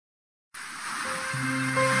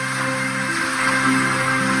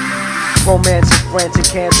Romantic, frantic,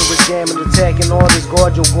 cancerous, jamming, attacking orders.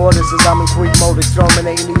 Guard your goddesses, I'm in creep mode,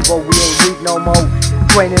 exterminating evil. We ain't weak no more.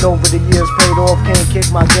 Training over the years, paid off, can't kick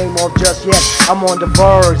my game off just yet. I'm on the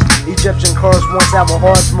verge. Egyptian curse, once our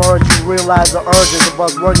hearts merge, you realize the urges of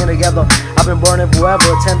us working together. I've been burning forever,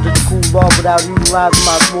 attempted to cool off without utilizing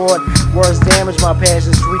my sword. Words damage my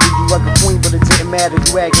passions, treated you like a queen, but it didn't matter.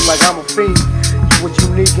 You acting like I'm a fiend. You was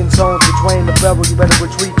unique in tones, betraying the Pharaoh. You better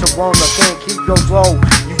retreat to Rome. I can't keep your flow.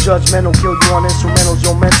 You judgmental, kill you on instrumentals.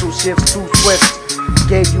 Your mental shifts too swift.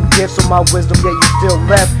 Gave you gifts of my wisdom, yet you still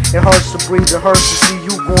left. It hurts to breathe, it hurts to see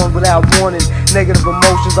you going without warning. Negative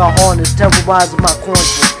emotions are harnessed, terrorizing my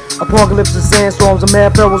conscience. Apocalypse and sandstorms, a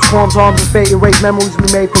mad Pharaoh's qualms, harms and fate, erase memories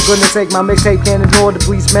we made. For goodness sake, my mixtape can't ignore the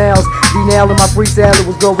bleed smiles. Denailing my freestyle, it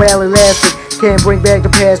was good while it lasted. Can't bring back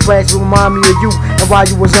the past tracks to remind me of you and why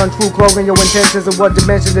you was untrue, cloaking your intentions. And what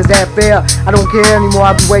dimension is that fair? I don't care anymore,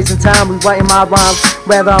 I be wasting time rewriting my rhymes.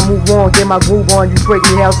 Rather I move on, get my groove on. You trick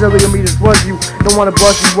me, how silly of me to trust you. Don't wanna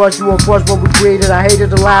bust you, rush you, or crush what we created. I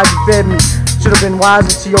hated the lies you fed me. Should've been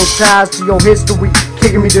wiser to your ties, to your history.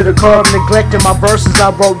 Kicking me to the curb, neglecting my verses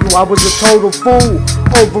I wrote you. I was a total fool.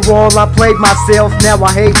 Overall, I played myself, now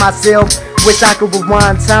I hate myself. Wish I could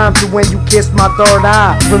rewind time to when you kissed my third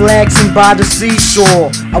eye. Relaxing by the seashore,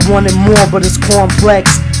 I wanted more but it's complex.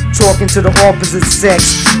 Talking to the opposite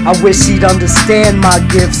sex, I wish he'd understand my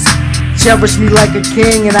gifts. Cherish me like a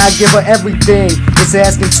king and I give her everything. It's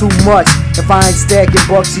asking too much. If I ain't stacking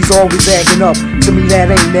bucks, he's always acting up. To me that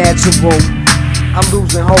ain't natural. I'm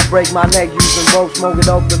losing hope, break my neck, using rope, smoking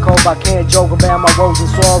up the cope. I can't joke about my woes and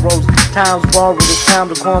sorrows. Time's borrowed, it's time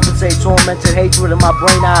to compensate. Tormented hatred in my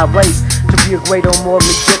brain I erase. To be a great immortal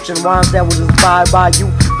Egyptian, rhymes that was inspired by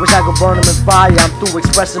you. Wish I could burn them in fire. I'm through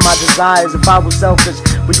expressing my desires. If I was selfish,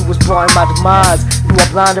 but you was plotting my demise. You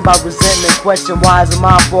are blinded by resentment, question why is it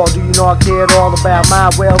my fault? Do you know I cared all about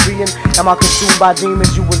my well-being? Am I consumed by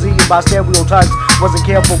demons? You was eaten by stereotypes. Wasn't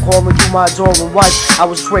careful calling you my adoring wife. I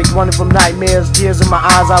was tricked, running from nightmares, tears in my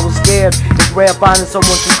eyes, I was scared. It's rare finding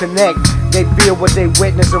someone to connect. They feel what they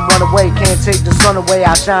witness and run away. Can't take the sun away,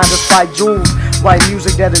 I shine despite jewels. Write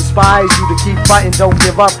music that inspires you to keep fighting, don't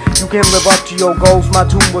give up. You can live up to your goals. My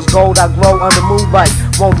tomb was gold, I glow under moonlight.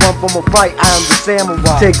 Won't run from a fight, I am the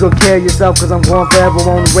samurai. Take good care of yourself, cause I'm going forever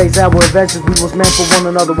on the race. Our adventures, we was meant for one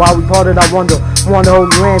another. While we parted, I wonder. Wanna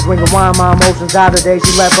hold your hands, bring a wine, my emotions out today.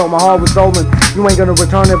 She left out, my heart was stolen. You ain't gonna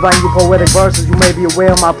return it, writing your poetic verses. You may be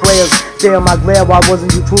aware of my prayers. Stare my glare, why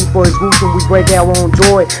wasn't you truthful? It's gruesome, we break our own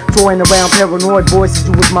joy. Toying around paranoid voices,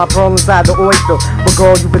 you was my pearl inside the oyster. But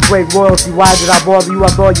girl, you betrayed royalty, why did I bother you?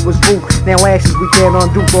 I thought you was true. Now actions we can't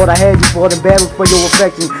undo. Thought I had you fought in battles for your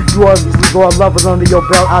affection. You obviously got lovers under your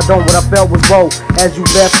belt. I don't, what I felt was woe as you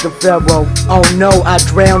left the Pharaoh. Oh no, I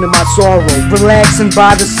drowned in my sorrow. Relaxing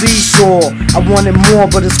by the seashore, I wanted more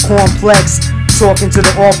but it's complex. Talking to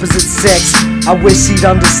the opposite sex, I wish he'd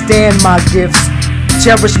understand my gifts.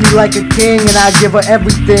 Cherish me like a king and I give her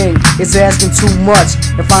everything. It's asking too much.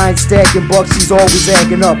 If I ain't stacking bucks, he's always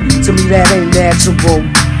acting up. To me that ain't natural.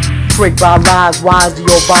 Tricked by lies, wise to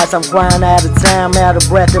your advice. I'm crying out of time, out of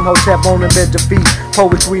breath. Imhotep on in defeat.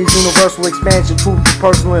 Poetry is universal expansion, truth is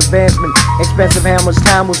personal advancement. Expensive how much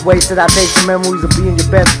time was wasted. I taste the memories of being your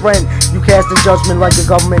best friend. You cast a judgment like the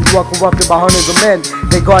government. You are corrupted by hundreds of men.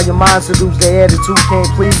 They guard your mind, seduce their attitude, can't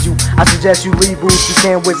please you. I suggest you leave roots, you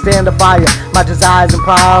can't withstand the fire. My desires and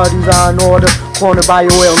priorities are in order. Cornered by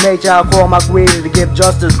your oil nature, I'll call my creator to give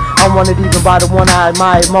justice. I'm wanted even by the one I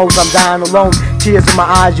admire most. I'm dying alone, tears in my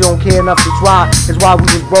eyes, you don't care enough to try. It's why we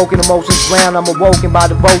was broken, emotions drowned, I'm awoken by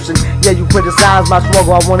devotion. Yeah, you criticize my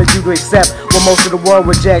struggle, I wanted you to accept what most of the world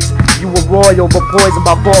rejects. You were royal, but poisoned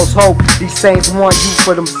by false hope. These saints want you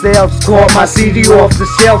for themselves. Caught my CD off the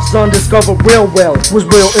shelf, son, discovered real well. Was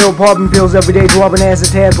real ill, popping pills every day, dropping acid,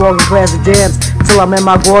 tabs, walking classic jams. Till I met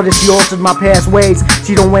my goddess, she altered my past ways.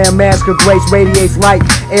 She don't wear a mask, her grace radiates light.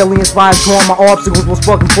 Alien spies torn my obstacles, was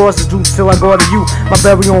fucking prostitutes till I got to you. My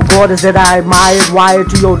very own goddess that I admired, wired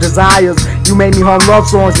to your desires. You made me hum love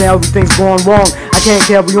songs, now everything's going wrong. I can't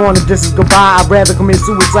carry on if this is goodbye, I'd rather commit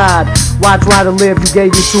suicide. Why try to live? You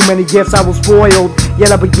gave me too many gifts, I was spoiled.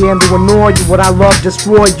 Yet I began to annoy you, what I love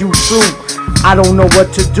destroyed you too. I don't know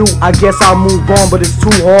what to do, I guess I'll move on, but it's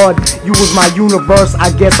too hard. You was my universe,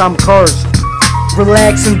 I guess I'm cursed.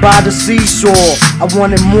 Relaxing by the seashore, I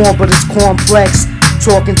wanted more but it's complex.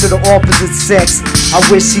 Talking to the opposite sex, I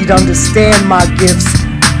wish he'd understand my gifts.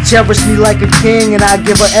 Cherish me like a king and I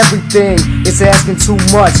give her everything. It's asking too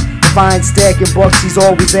much. If I ain't stacking bucks, he's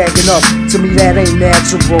always acting up. To me that ain't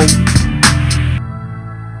natural.